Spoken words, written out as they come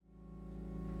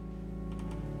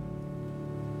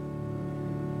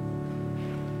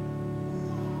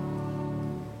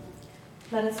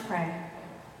Let us pray.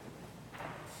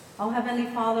 O Heavenly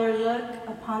Father, look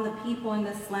upon the people in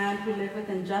this land who live with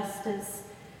injustice,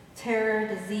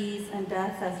 terror, disease, and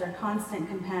death as their constant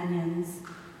companions.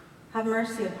 Have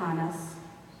mercy upon us.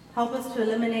 Help us to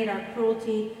eliminate our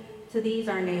cruelty to these,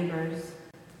 our neighbors.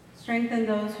 Strengthen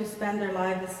those who spend their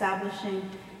lives establishing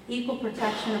equal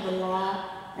protection of the law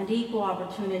and equal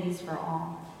opportunities for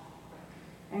all.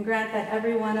 And grant that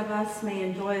every one of us may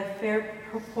enjoy a fair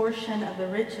proportion of the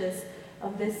riches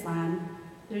of this land,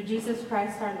 through Jesus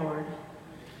Christ our Lord.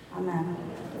 Amen.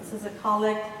 This is a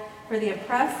collect for the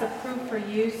oppressed, approved for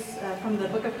use from the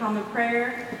Book of Common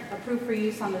Prayer, approved for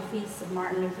use on the feast of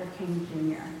Martin Luther King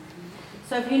Jr.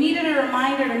 So if you needed a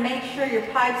reminder to make sure your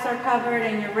pipes are covered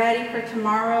and you're ready for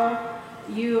tomorrow,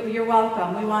 you're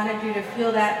welcome. We wanted you to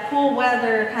feel that cool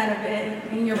weather kind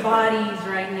of in your bodies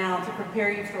right now to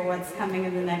prepare you for what's coming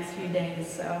in the next few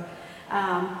days. So.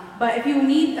 But if you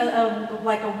need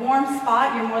a warm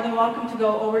spot, you're more than welcome to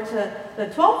go over to the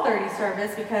 12:30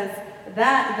 service, because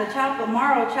the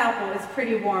Morrow Chapel is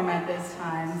pretty warm at this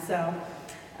time. So,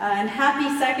 and happy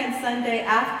second Sunday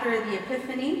after the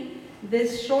Epiphany,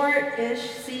 this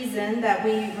short-ish season that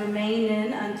we remain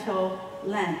in until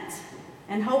Lent.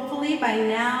 And hopefully by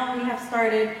now we have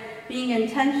started being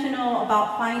intentional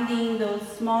about finding those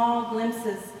small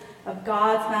glimpses of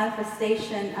God's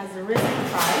manifestation as the risen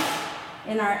Christ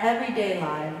in our everyday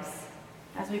lives,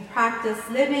 as we practice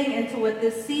living into what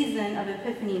this season of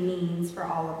Epiphany means for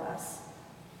all of us.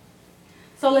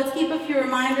 So let's keep a few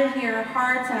reminders in our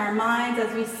hearts and our minds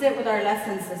as we sit with our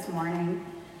lessons this morning.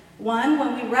 One,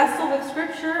 when we wrestle with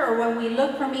Scripture, or when we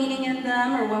look for meaning in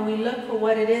them, or when we look for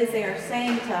what it is they are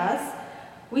saying to us,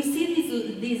 we see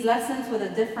these lessons with a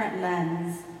different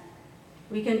lens.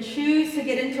 We can choose to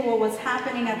get into what was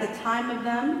happening at the time of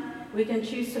them. We can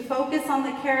choose to focus on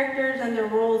the characters and their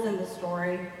roles in the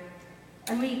story.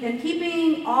 And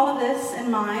keeping all of this in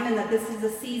mind, and that this is a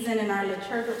season in our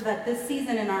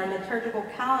liturgical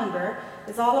calendar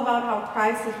is all about how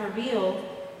Christ is revealed,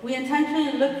 we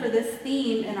intentionally look for this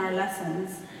theme in our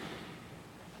lessons,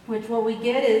 which what we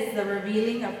get is the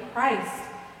revealing of Christ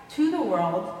to the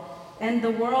world, and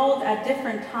the world at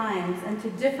different times, and to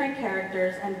different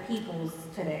characters and peoples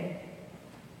today.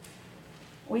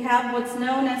 We have what's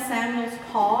known as Samuel's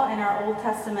call in our Old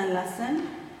Testament lesson.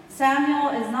 Samuel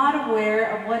is not aware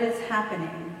of what is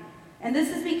happening. And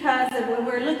this is because when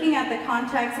we're looking at the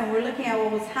context and we're looking at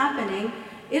what was happening,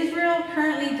 Israel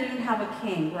currently didn't have a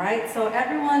king, right? So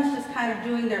everyone's just kind of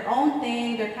doing their own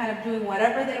thing. They're kind of doing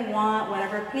whatever they want,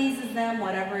 whatever pleases them,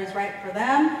 whatever is right for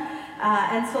them.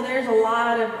 And so there's a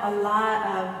lot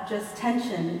of just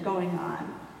tension going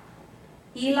on.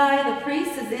 Eli, the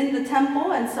priest, is in the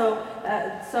temple, and so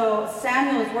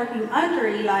Samuel is working under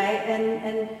Eli,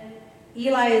 and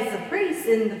Eli is the priest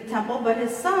in the temple, but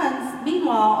his sons,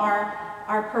 meanwhile,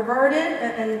 are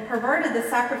perverted the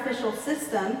sacrificial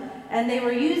system, and they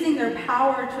were using their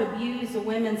power to abuse the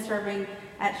women serving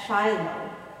at Shiloh.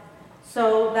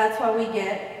 So that's why we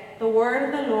get the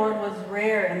word of the Lord was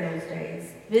rare in those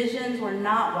days. Visions were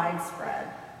not widespread.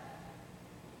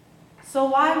 So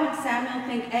why would Samuel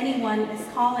think anyone is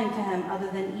calling to him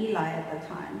other than Eli at the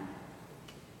time?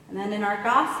 And then in our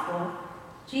gospel,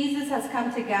 Jesus has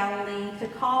come to Galilee to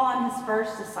call on his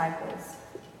first disciples.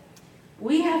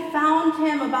 We have found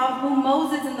him about whom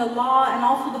Moses in the law and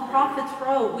also the prophets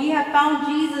wrote. We have found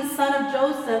Jesus, son of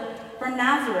Joseph, from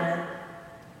Nazareth.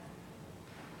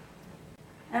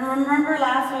 And remember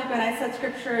last week when I said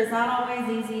Scripture is not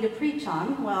always easy to preach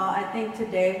on? Well, I think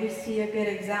today we see a good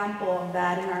example of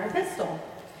that in our epistle.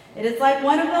 It is like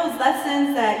one of those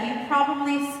lessons that you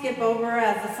probably skip over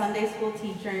as a Sunday school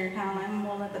teacher, and you're kind of like,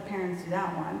 we'll let the parents do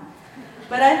that one.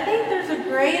 But I think there's a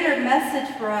greater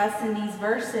message for us in these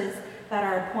verses that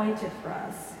are appointed for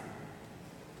us.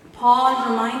 Paul is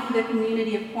reminding the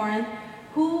community of Corinth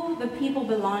who the people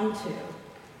belong to.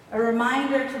 A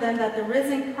reminder to them that the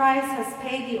risen Christ has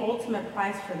paid the ultimate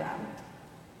price for them.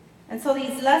 And so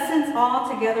these lessons all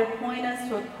together point us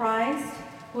to a Christ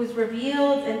who is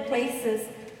revealed in places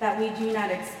that we do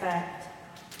not expect.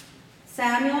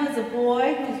 Samuel is a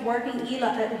boy who's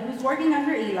working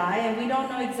under Eli, and we don't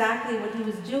know exactly what he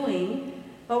was doing.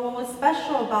 But what was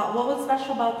special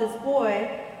about this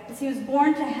boy is he was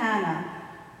born to Hannah,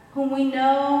 whom we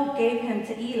know gave him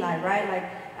to Eli,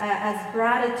 right? As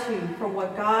gratitude for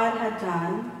what God had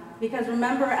done. Because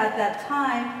remember, at that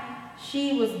time,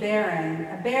 she was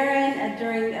barren.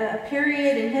 During a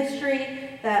period in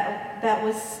history that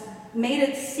was made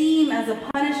it seem as a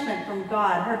punishment from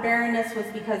God. Her barrenness was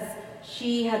because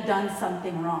she had done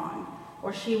something wrong,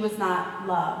 or she was not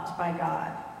loved by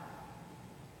God.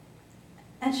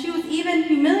 And she was even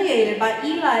humiliated by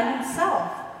Eli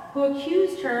himself, who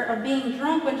accused her of being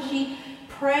drunk when she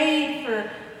prayed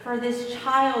for this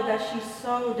child that she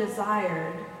so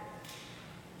desired.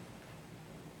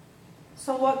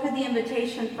 So what could the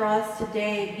invitation for us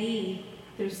today be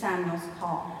through Samuel's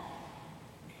call?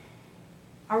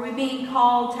 Are we being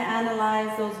called to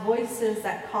analyze those voices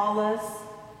that call us?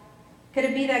 Could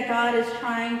it be that God is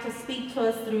trying to speak to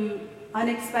us through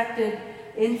unexpected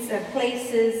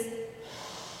places?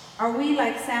 Are we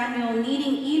like Samuel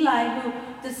needing Eli, who,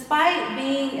 despite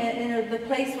being in the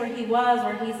place where he was,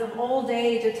 where he's of old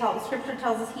age, Scripture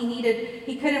tells us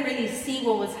he couldn't really see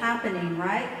what was happening,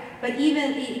 right?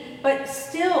 But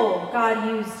still God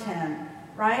used him,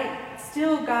 right?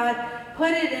 Still God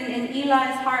put it in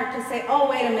Eli's heart to say, oh,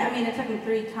 wait a minute. I mean, it took him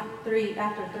three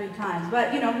times.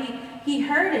 But, he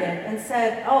heard it and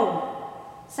said, oh,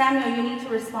 Samuel, you need to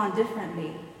respond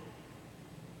differently.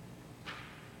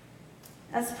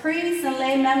 As priests and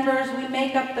lay members, we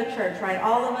make up the church, right?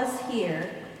 All of us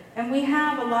here. And we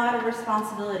have a lot of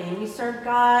responsibility. And we serve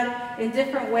God in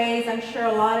different ways. I'm sure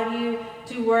a lot of you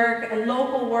do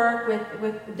local work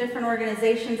with different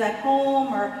organizations at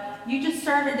home, or you just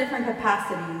serve in different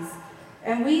capacities.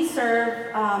 And we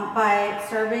serve by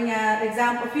serving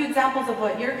a few examples of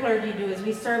what your clergy do is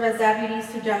we serve as deputies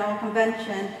to General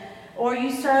Convention, or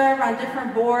you serve on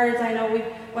different boards. I know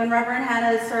when Reverend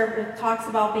Hannah talks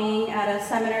about being at a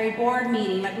seminary board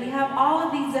meeting, like we have all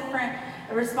of these different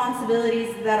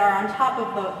responsibilities that are on top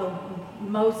of the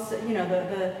most,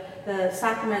 the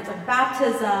sacraments of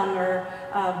baptism or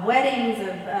weddings,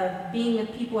 of being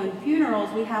with people in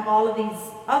funerals. We have all of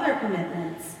these other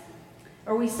commitments.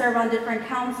 Or we serve on different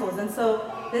councils. And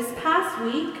so this past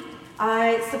week,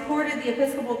 I supported the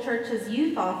Episcopal Church's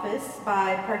youth office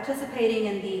by participating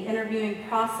in the interviewing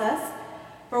process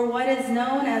for what is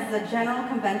known as the General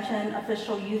Convention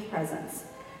Official Youth Presence.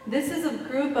 This is a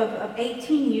group of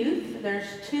 18 youth. There's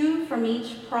 2 from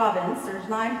each province. There's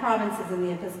 9 provinces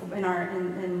in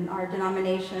our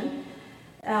denomination,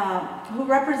 who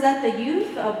represent the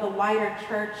youth of the wider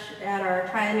church at our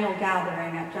triennial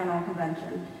gathering at General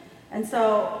Convention. And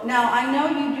so now I know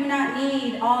you do not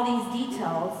need all these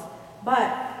details,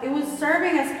 but it was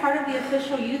serving as part of the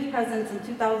official youth presence in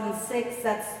 2006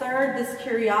 that stirred this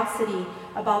curiosity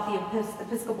about the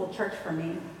Episcopal Church for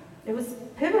me. It was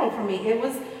pivotal for me. It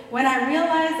was when I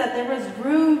realized that there was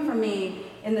room for me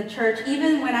in the church,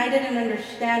 even when I didn't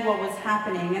understand what was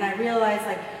happening. And I realized,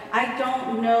 I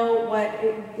don't know what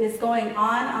is going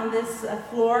on this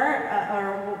floor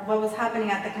or what was happening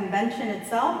at the convention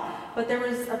itself, but there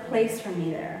was a place for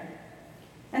me there.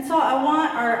 And so I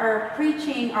want our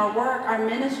preaching, our work, our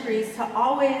ministries to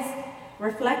always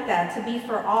reflect that, to be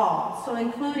for all. So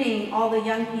including all the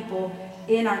young people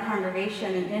in our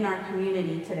congregation and in our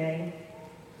community today.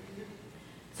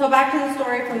 So back to the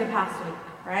story from the past week,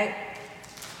 right?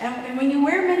 And when you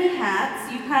wear many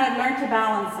hats, you kind of learn to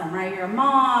balance them, right? You're a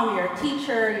mom, you're a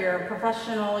teacher, you're a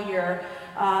professional, you're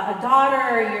a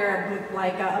daughter, you're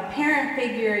like a parent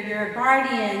figure, you're a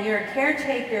guardian, you're a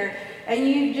caretaker, and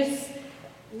you just,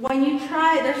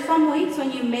 there's some weeks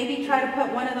when you maybe try to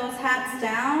put one of those hats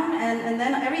down, and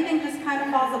then everything just kind of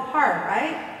falls apart,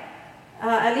 right?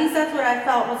 At least that's what I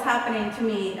felt was happening to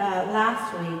me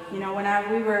last week.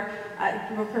 When we were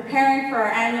preparing for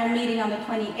our annual meeting on the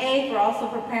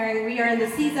 28th, we are in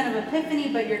the season of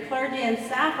Epiphany, but your clergy and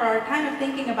staff are kind of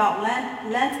thinking about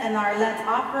Lent and our Lent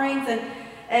offerings, and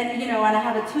I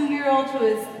have a 2-year-old who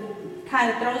is kind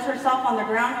of throws herself on the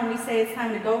ground when we say it's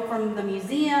time to go from the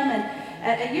museum,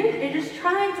 and you're just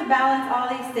trying to balance all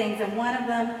these things, and one of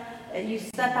them you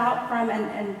step out from,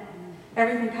 and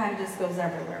everything kind of just goes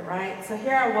everywhere, right? So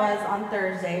here I was on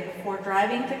Thursday before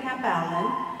driving to Camp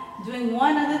Allen, doing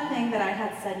one other thing that I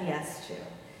had said yes to,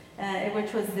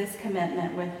 which was this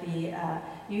commitment with the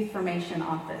Youth Formation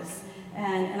Office.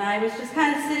 And I was just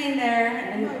kind of sitting there,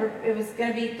 and it was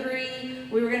going to be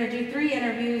we were going to do 3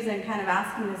 interviews and kind of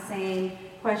asking the same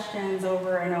questions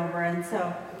over and over. And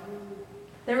so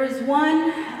there was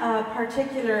one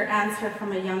particular answer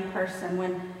from a young person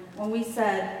when we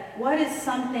said, what is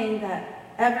something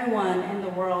that everyone in the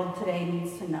world today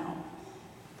needs to know?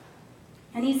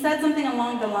 And he said something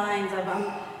along the lines of,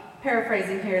 I'm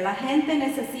paraphrasing here, la gente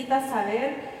necesita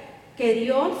saber que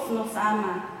Dios nos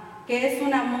ama, que es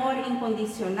un amor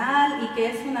incondicional y que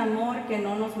es un amor que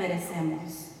no nos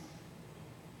merecemos.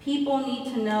 People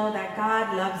need to know that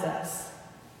God loves us,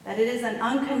 that it is an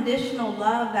unconditional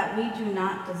love that we do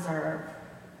not deserve.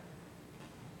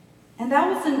 And that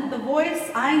was the voice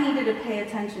I needed to pay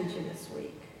attention to this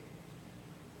week.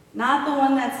 Not the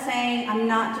one that's saying, I'm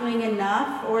not doing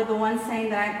enough, or the one saying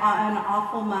that I'm an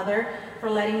awful mother for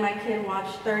letting my kid watch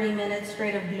 30 minutes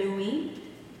straight of Bluey.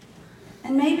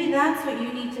 And maybe that's what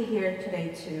you need to hear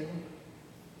today too.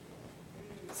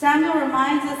 Samuel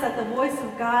reminds us that the voice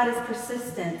of God is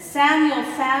persistent. Samuel,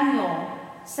 Samuel,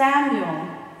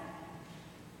 Samuel.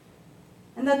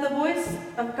 And that the voice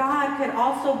of God could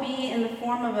also be in the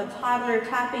form of a toddler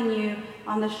tapping you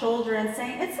on the shoulder and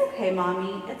saying, it's okay,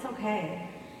 mommy, it's okay.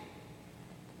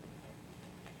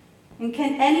 And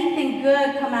can anything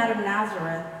good come out of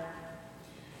Nazareth?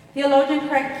 Theologian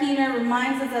Craig Keener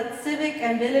reminds us that civic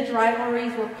and village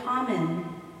rivalries were common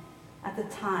at the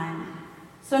time.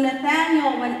 So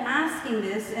Nathanael, when asking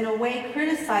this, in a way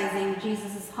criticizing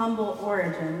Jesus' humble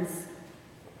origins.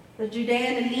 The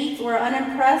Judean elites were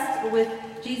unimpressed with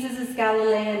Jesus'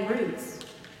 Galilean roots.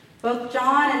 Both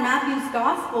John and Matthew's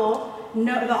gospel,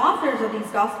 the authors of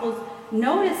these gospels,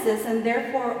 notice this, and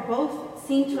therefore both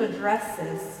seem to address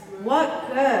this. What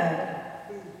good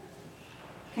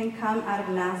can come out of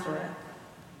Nazareth?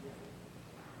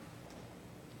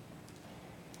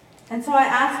 And so I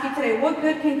ask you today, what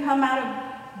good can come out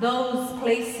of those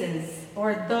places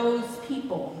or those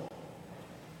people?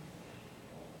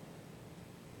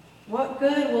 What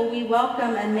good will we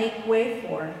welcome and make way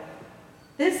for?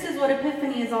 This is what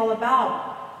Epiphany is all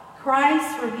about.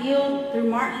 Christ revealed through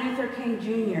Martin Luther King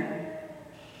Jr.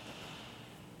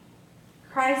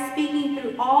 Christ speaking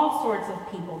through all sorts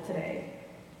of people today.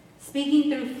 Speaking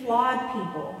through flawed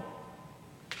people.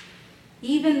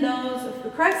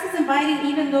 Christ is inviting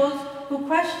even those who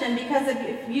question, because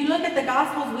if you look at the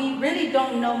Gospels, we really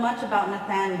don't know much about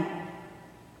Nathanael.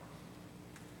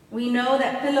 We know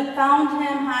that Philip found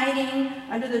him hiding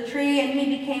under the tree and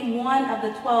he became one of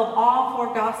the 12. All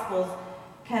 4 Gospels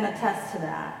can attest to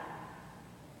that.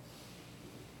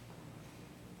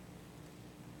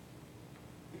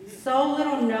 So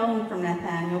little known from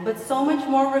Nathanael, but so much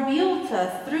more revealed to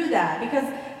us through that, because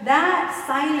that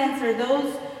silence or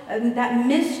that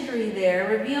mystery there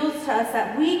reveals to us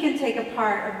that we can take a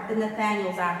part of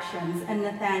Nathanael's actions and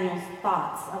Nathanael's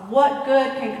thoughts of what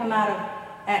good can come out of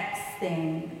X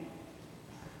thing.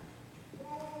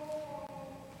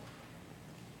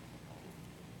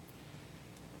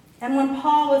 And when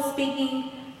Paul was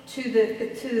speaking to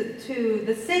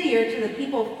the city, or to the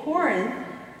people of Corinth,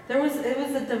 it was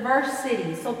a diverse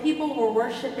city. So people were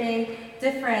worshiping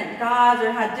different gods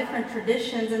or had different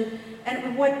traditions.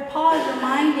 And what Paul is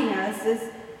reminding us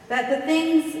is that the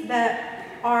things that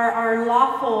are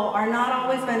lawful are not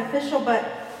always beneficial, but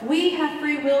we have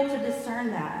free will to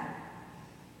discern that.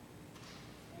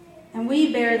 And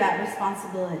we bear that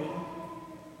responsibility.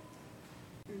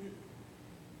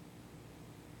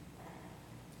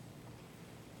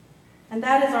 And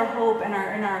that is our hope and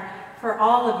for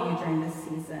all of you during this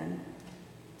season.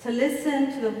 To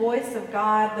listen to the voice of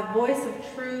God, the voice of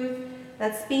truth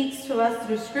that speaks to us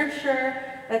through Scripture,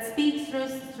 that speaks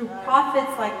through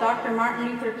prophets like Dr. Martin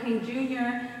Luther King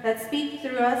Jr., that speak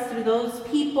through us through those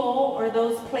people or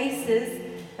those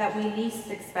places that we least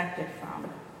expect it from.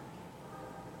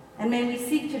 And may we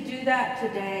seek to do that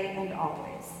today and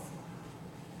always.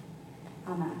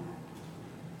 Amen.